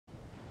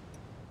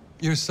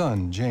Your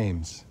son,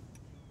 James.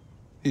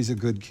 He's a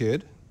good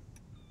kid.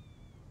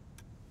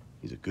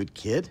 He's a good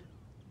kid?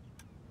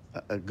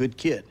 A good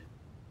kid?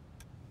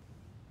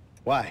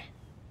 Why?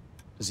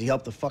 Does he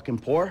help the fucking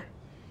poor?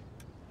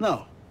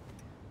 No.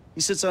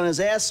 He sits on his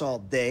ass all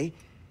day,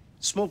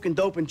 smoking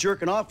dope and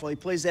jerking off while he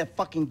plays that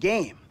fucking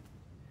game.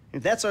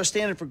 If that's our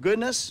standard for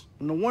goodness,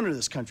 no wonder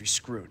this country's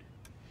screwed.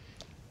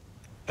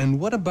 And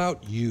what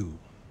about you?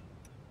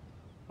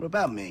 What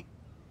about me?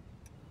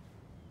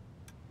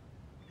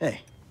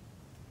 Hey.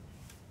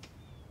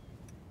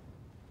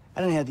 I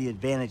didn't have the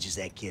advantages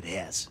that kid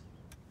has.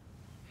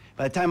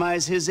 By the time I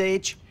was his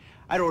age,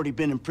 I'd already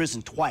been in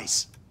prison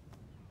twice.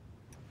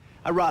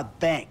 I robbed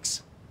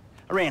banks.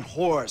 I ran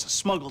whores. I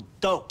smuggled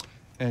dope.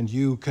 And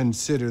you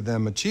consider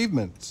them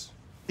achievements?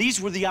 These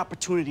were the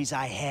opportunities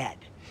I had.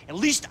 At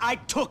least I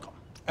took them.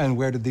 And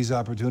where did these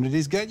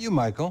opportunities get you,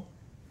 Michael?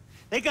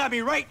 They got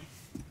me right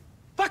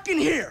fucking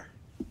here.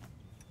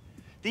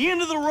 The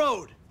end of the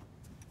road.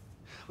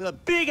 With a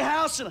big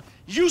house and a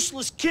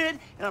useless kid,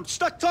 and I'm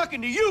stuck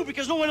talking to you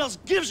because no one else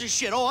gives a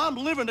shit. Oh, I'm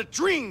living a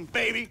dream,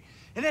 baby.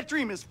 And that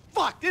dream is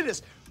fucked. It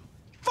is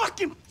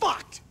fucking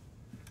fucked.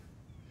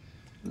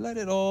 Let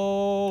it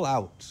all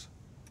out.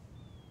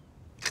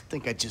 I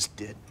think I just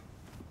did.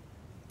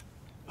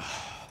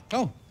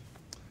 Oh,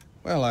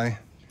 well, I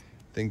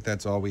think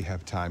that's all we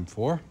have time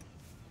for.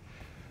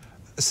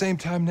 Same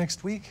time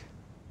next week?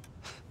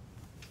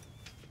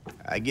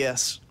 I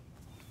guess.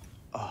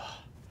 I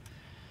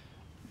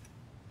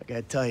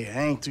gotta tell you,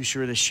 I ain't too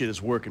sure this shit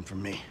is working for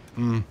me.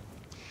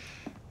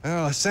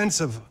 Well, a sense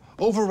of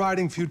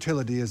overriding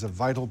futility is a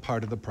vital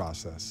part of the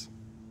process.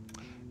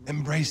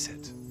 Embrace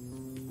it.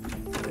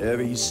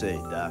 Whatever you say,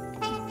 Doc.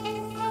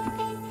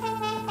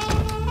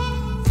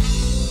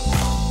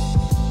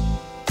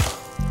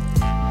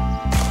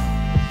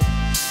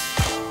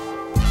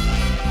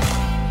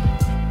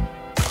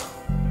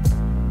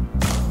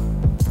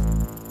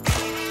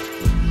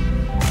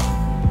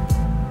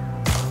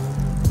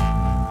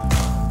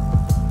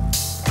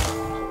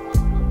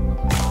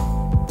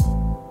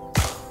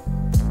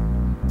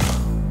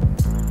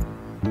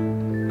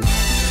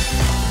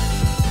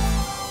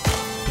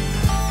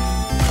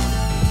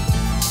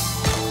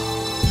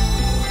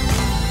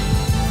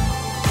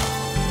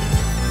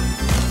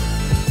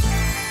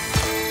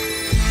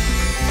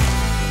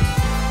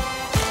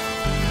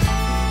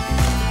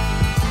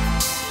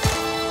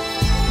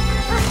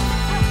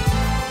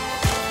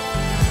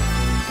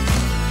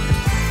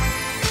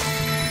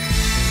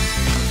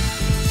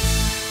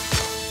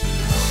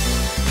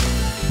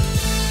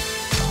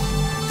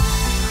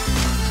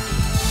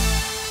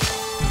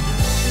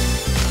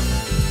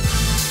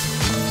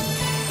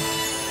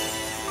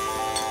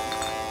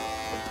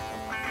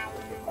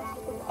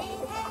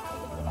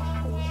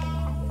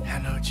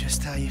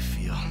 Just how you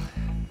feel.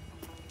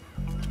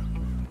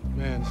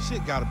 Man,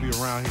 shit gotta be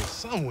around here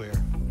somewhere.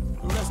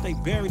 Unless they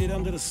buried it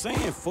under the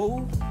sand,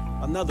 fool.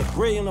 Another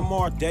brilliant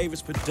Lamar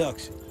Davis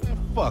production. Man,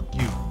 fuck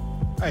you.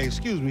 Hey,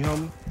 excuse me,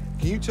 homie.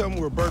 Can you tell me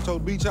where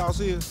Berto Beach House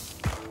is?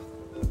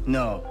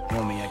 No,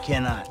 homie, I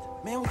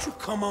cannot. Man, would you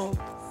come on?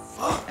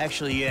 Fuck.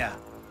 Actually, yeah.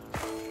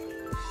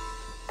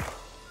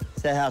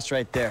 It's that house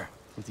right there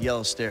with the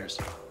yellow stairs.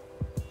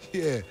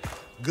 Yeah,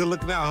 good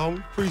looking out, homie.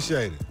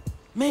 Appreciate it.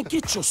 Man,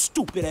 get your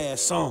stupid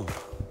ass on.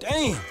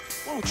 Damn.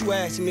 Why don't you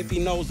ask him if he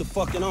knows the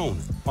fucking owner?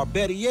 Or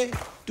better yet,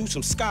 do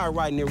some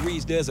skywriting that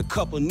reads there's a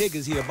couple of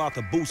niggas here about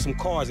to boost some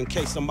cars in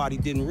case somebody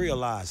didn't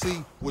realize.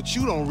 See, what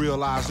you don't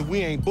realize is we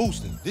ain't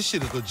boosting. This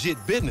shit is legit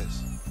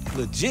business.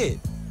 Legit?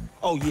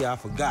 Oh, yeah, I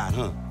forgot,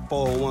 huh?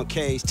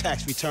 401ks,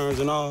 tax returns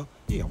and all?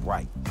 Yeah,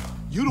 right.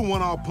 You the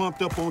one all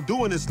pumped up on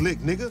doing this lick,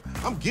 nigga.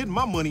 I'm getting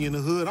my money in the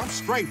hood. I'm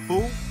straight,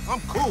 fool. I'm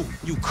cool.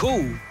 You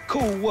cool?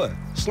 Cool what?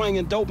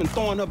 Slinging dope and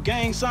throwing up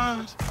gang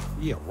signs?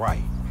 Yeah,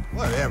 right.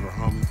 Whatever,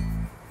 homie.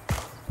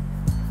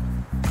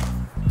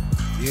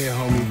 Yeah,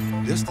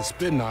 homie, this the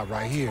spin knot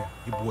right here.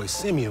 Your boy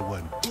Simeon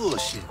wasn't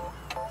bullshit.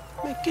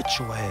 Man, get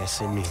your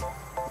ass in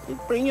there.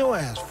 Bring your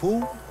ass,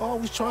 fool.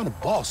 Always trying to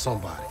boss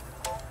somebody.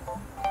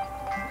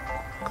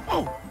 Come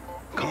on.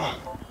 Come on.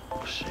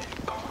 Oh, shit,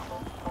 come on.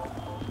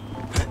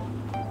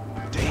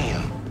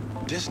 Damn,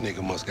 this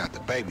nigga must got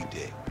the baby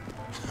dick.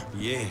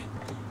 Yeah,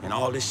 and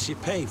all this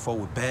shit paid for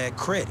with bad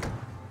credit.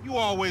 You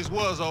always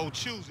was old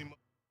choosy.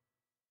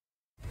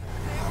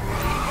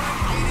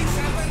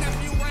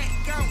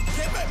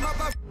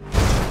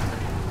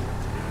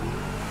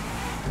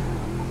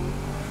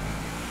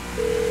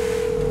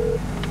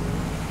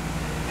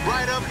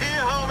 Right up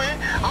here, homie.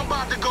 I'm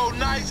about to go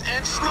nice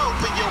and slow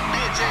for your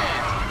bitch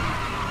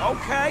ass.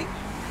 Okay.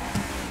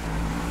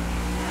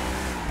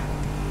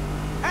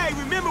 Hey,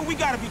 remember we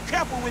gotta be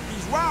careful with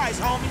these rides,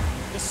 homie.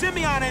 The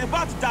Simeon ain't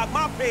about to dock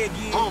my pay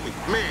again. Homie,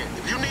 man,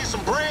 if you need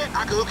some bread,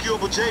 I can hook you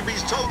up with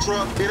JB's tow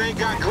truck. It ain't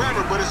got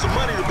glamour, but it's some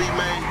money to be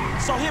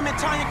made. So him and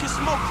Tanya can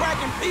smoke crack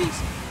in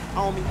peace?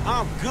 Homie,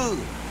 I'm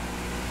good.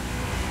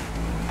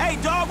 Hey,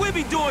 dog, we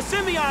be doing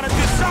Simeon a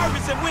good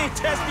service if we ain't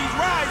test these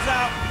rides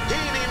out. He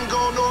ain't even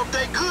gonna know if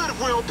they good if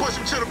we don't push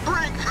him to the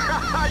brink.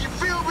 You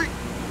feel me?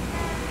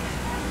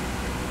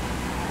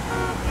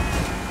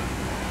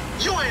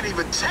 You ain't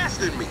even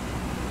testing me.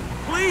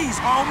 Please,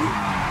 homie.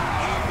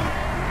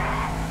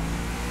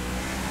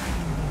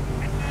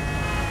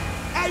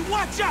 Hey,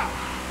 watch out!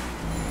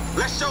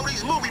 Let's show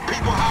these movie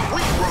people how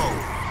we roll.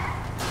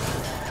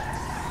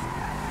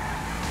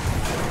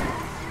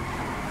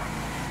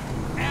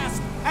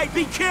 Hey,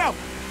 be careful!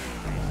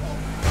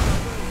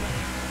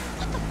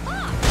 What the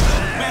fuck?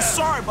 Man,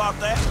 sorry about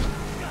that.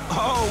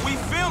 Oh, we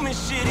filming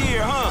shit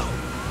here, huh?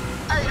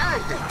 Hey,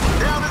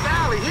 down this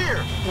alley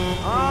here.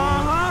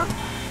 Uh-huh.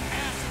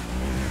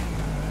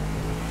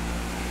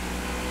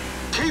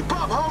 Keep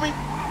up, homie.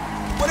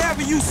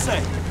 Whatever you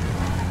say.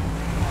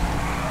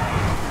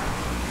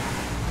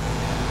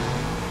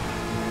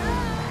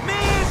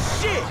 Man,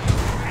 shit!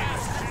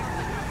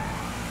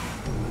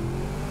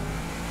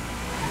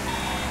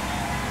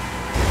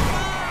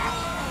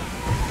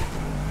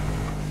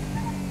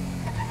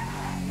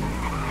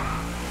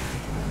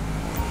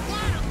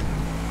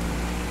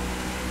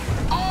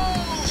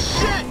 Oh,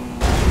 shit!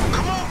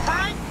 Come on,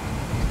 Frank.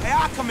 Hey,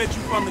 I'll come at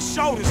you from the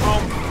shoulders,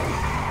 homie.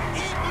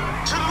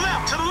 To the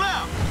left, to the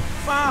left.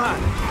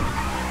 Fine.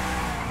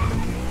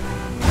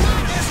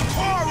 There's a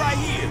car right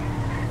here.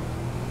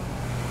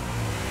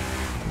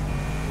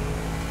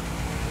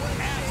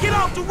 Get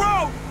off the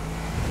road!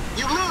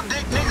 You little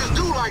dick niggas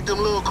do like them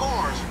little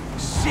cars.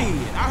 Shit,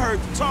 I heard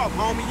you talk,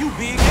 homie. You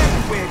big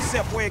everywhere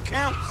except where it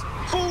counts.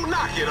 Fool,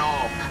 knock it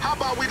off. How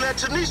about we let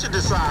Tanisha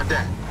decide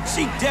that?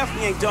 She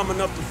definitely ain't dumb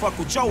enough to fuck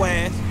with your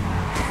ass.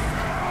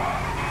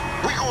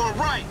 We going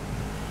right.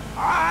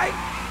 All right.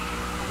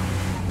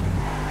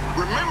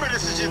 Remember,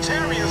 this is your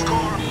Terrier's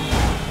car.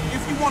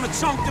 If you want to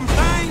chunk them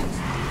things.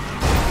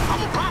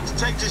 I'm about to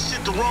take this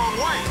shit the wrong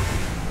way.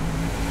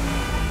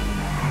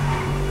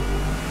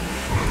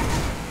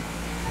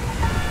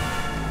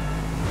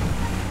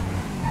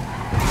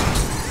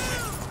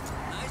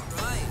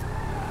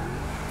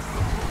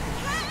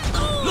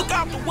 Look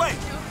out the way.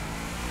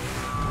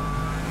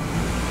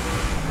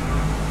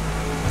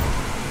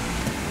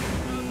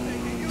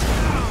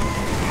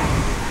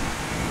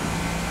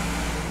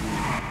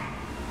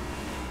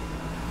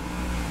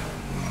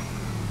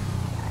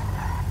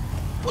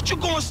 What you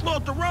going slow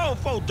up the road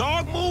for,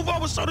 dog? Move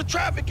over so the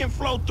traffic can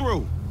flow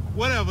through.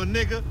 Whatever,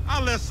 nigga.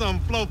 I'll let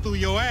something flow through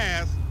your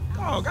ass.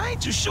 Dog, I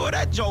ain't too sure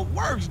that joke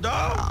works,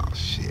 dog. Oh,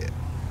 shit.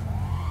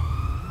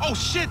 Oh,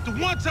 shit, the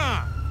one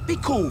time. Be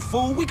cool,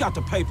 fool. We got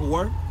the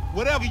paperwork.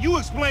 Whatever, you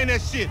explain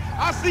that shit.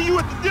 I'll see you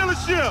at the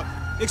dealership.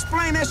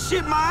 Explain that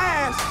shit my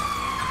ass.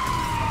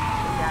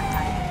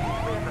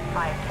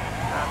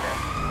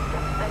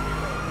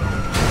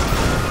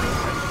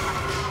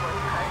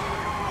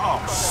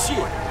 Oh,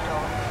 shit.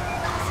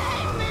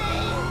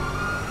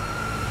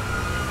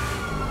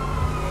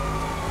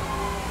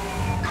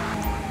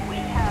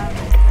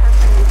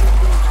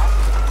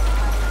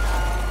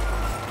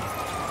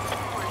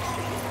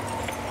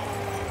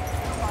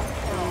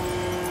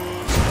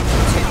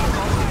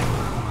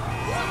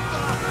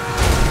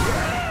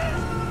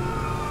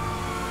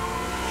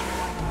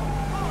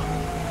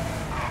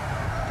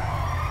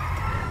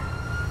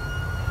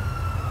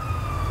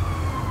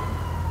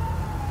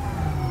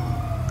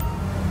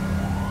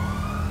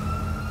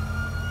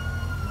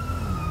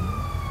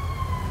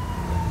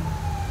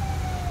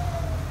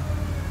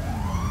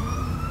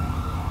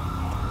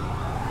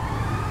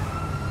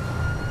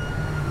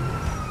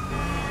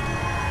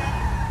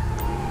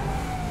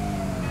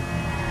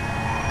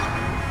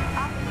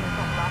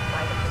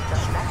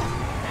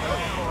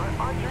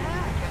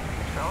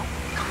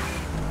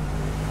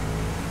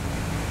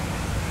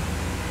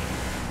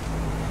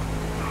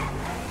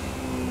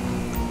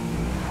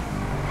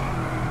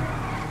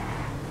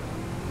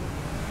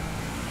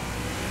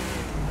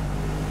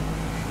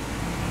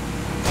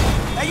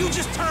 Hey, you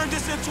just turned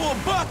this into a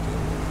bucket.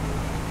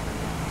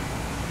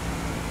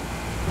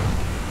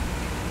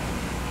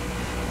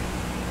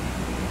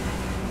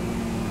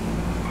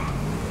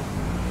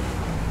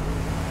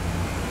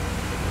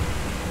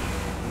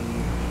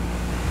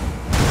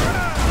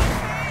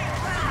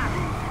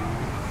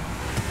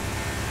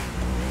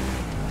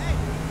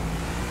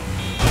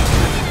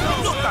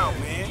 Look out,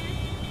 man.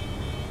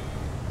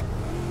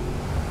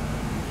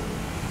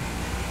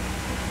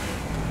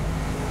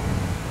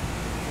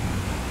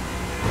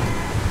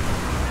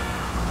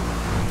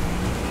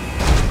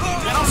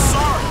 Man, I'm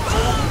sorry,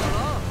 fool.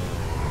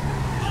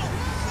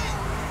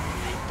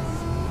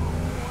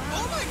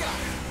 Oh my God!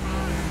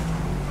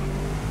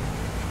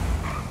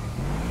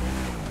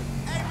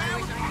 Hey, man.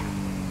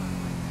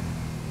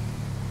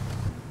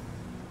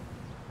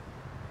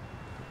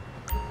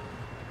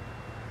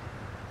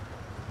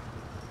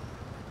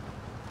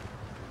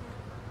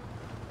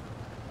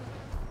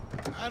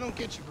 I don't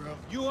get you, bro.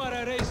 You are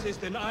a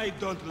racist and I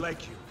don't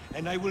like you.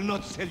 And I will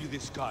not sell you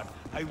this car.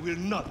 I will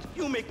not.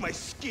 You make my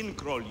skin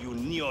crawl, you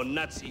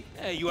neo-Nazi.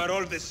 Hey, you are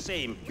all the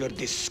same. You're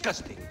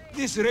disgusting.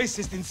 This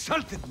racist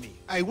insulted me.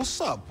 Hey,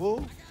 what's up,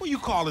 fool? Who you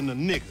calling a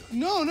nigga?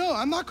 No,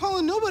 I'm not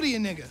calling nobody a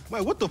nigga.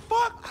 Wait, what the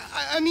fuck?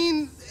 I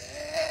mean,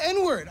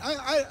 N-word.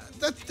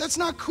 That's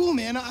not cool,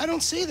 man. I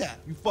don't say that.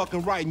 You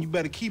fucking right, and you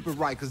better keep it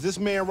right, because this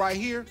man right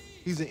here,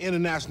 he's an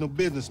international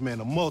businessman,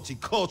 a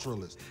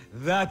multiculturalist.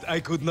 That I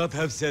could not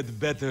have said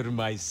better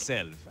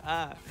myself.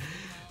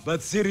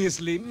 But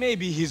seriously,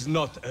 maybe he's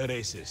not a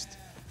racist.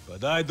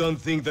 But I don't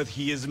think that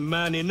he is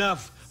man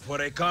enough for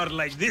a car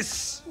like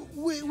this.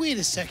 Wait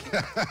a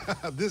second.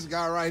 This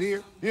guy right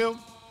here, him,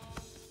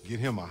 get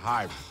him a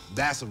hybrid.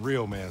 That's a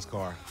real man's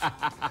car.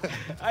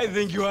 I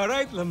think you are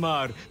right,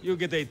 Lamar. You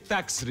get a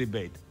tax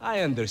rebate.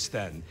 I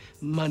understand.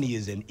 Money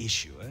is an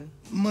issue, eh?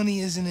 Money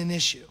isn't an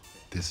issue.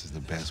 This is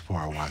the best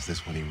part. Watch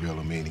this when he reel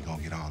him in. He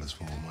gonna get all his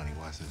full money.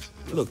 Watch this.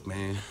 Look,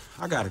 man,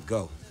 I gotta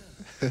go.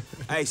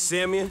 Hey,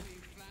 Simeon,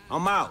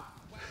 I'm out.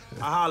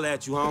 I'll holler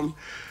at you, homie.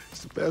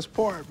 It's the best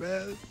part,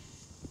 man.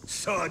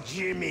 So,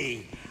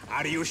 Jimmy,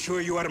 are you sure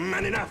you are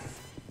man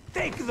enough?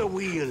 Take the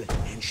wheel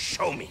and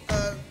show me.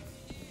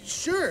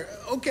 Sure,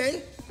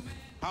 okay.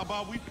 How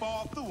about we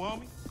fall through,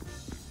 homie?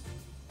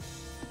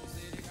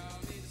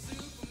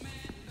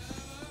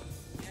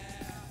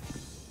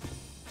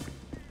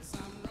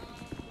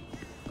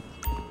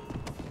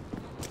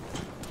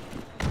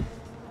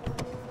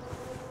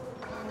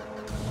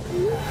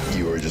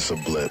 You are just a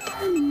blip.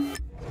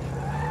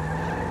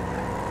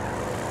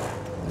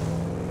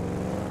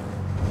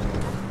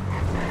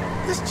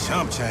 This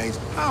chump change,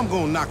 how I'm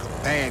gonna knock a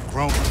bad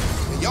grown...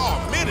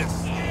 Y'all minutes!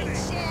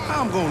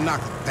 How I'm gonna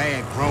knock a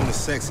bad grown and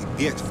sexy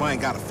bitch if I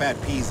ain't got a fat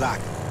peasock?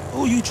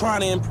 Who you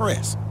trying to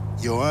impress?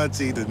 Your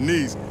auntie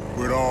Denise,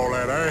 with all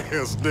that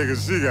ass, nigga,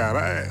 she got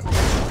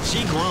ass.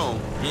 She grown,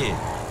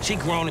 yeah. She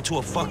grown into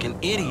a fucking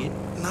idiot.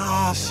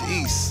 No,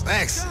 she's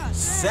sexy.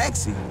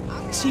 Sexy?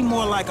 She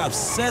more like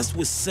obsessed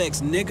with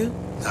sex, nigga.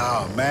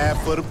 Nah, mad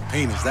for the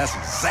penis. That's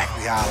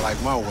exactly how I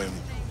like my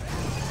women.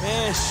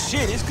 Man,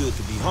 shit, it's good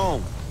to be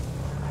home.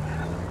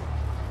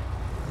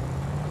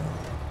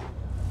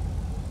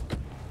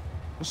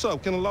 What's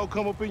up? Can a low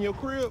come up in your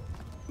crib?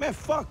 Man,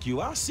 fuck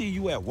you. I'll see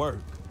you at work.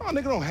 Oh,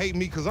 nigga, don't hate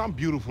me because I'm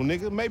beautiful,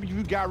 nigga. Maybe if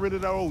you got rid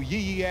of that old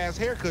yee-yee-ass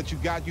haircut you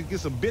got, you get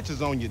some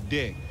bitches on your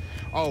dick.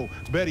 Oh,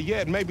 better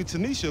yet, maybe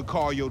Tanisha will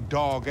call your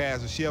dog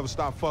ass if she ever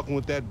stop fucking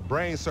with that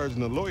brain surgeon,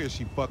 the lawyer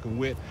she fucking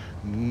with,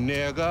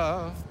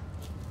 nigga.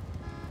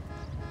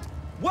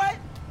 What?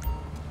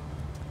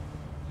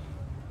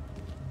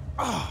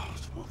 Oh,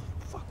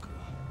 motherfucker.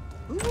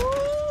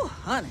 Ooh,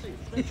 honey.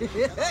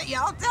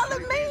 Y'all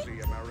telling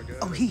me?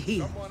 Oh, he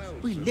here.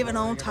 We living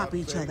on top of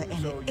each other,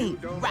 and it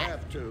ain't right.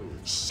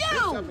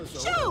 Shoo!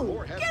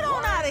 Shoo! Get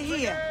on out of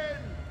here!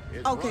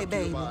 Okay,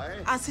 baby.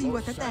 I'll see you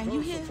at the thing. You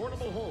hear?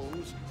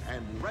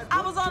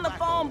 I was on the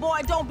phone,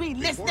 boy. Don't be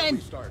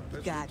listening.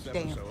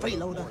 Goddamn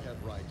freeloader.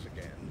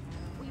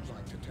 We'd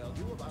like to tell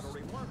you about a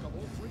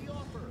remarkable free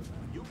offer.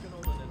 You can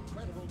own an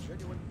incredible,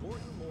 genuine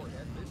Gordon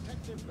Moorhead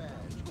detective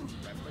badge,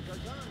 replica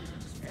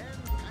guns,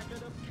 and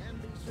packet of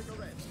candy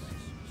cigarettes.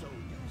 So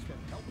you can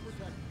help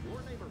protect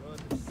your neighborhood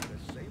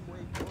the same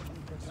way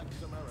Gordon protects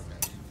America.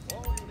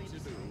 All you need to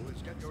do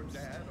is get your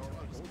dad or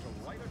uncle to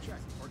write a check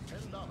for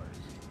 $10.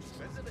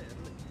 Send it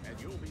in, and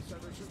you'll be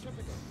sent a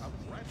certificate of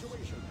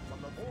graduation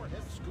from the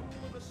Moorhead School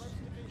of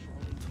Investigation.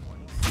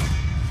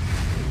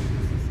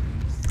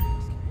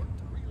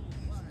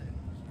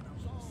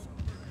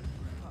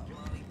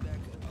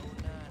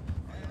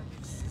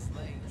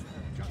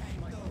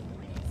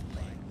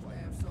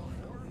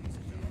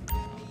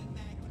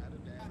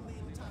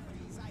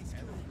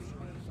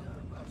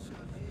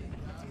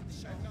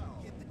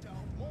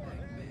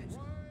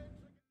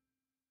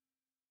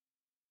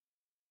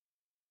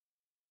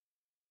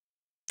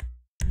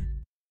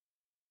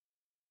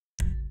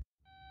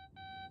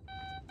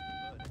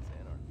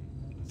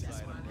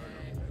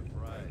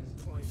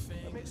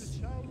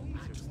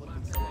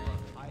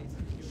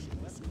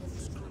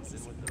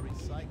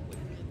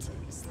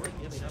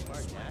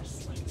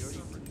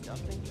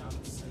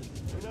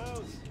 Who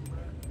knows?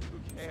 Who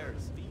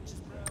cares?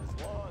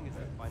 As long as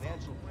the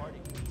financial party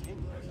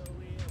continues.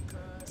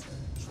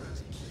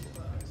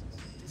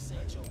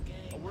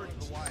 A word to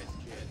the wise,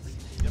 kids.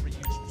 Never use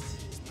it.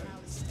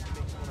 Makes you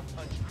want to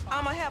punch.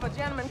 I'ma have a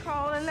gentleman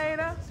calling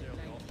later,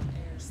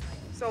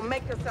 so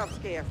make yourself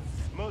scarce.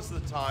 Most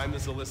of the time,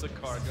 this Alyssa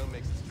cargo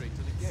makes it straight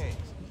to the games.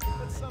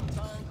 But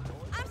sometimes...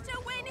 I'm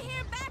still waiting to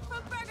hear back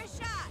from Burger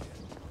Shot.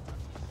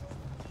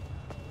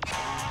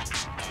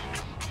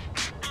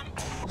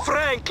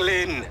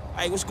 Franklin!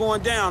 Hey, what's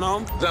going down,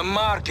 homie? The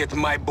market,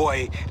 my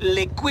boy.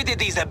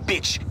 Liquidity's a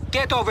bitch.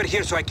 Get over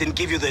here so I can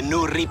give you the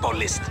new repo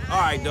list. All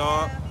right,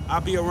 dog.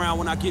 I'll be around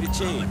when I get a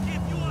chance.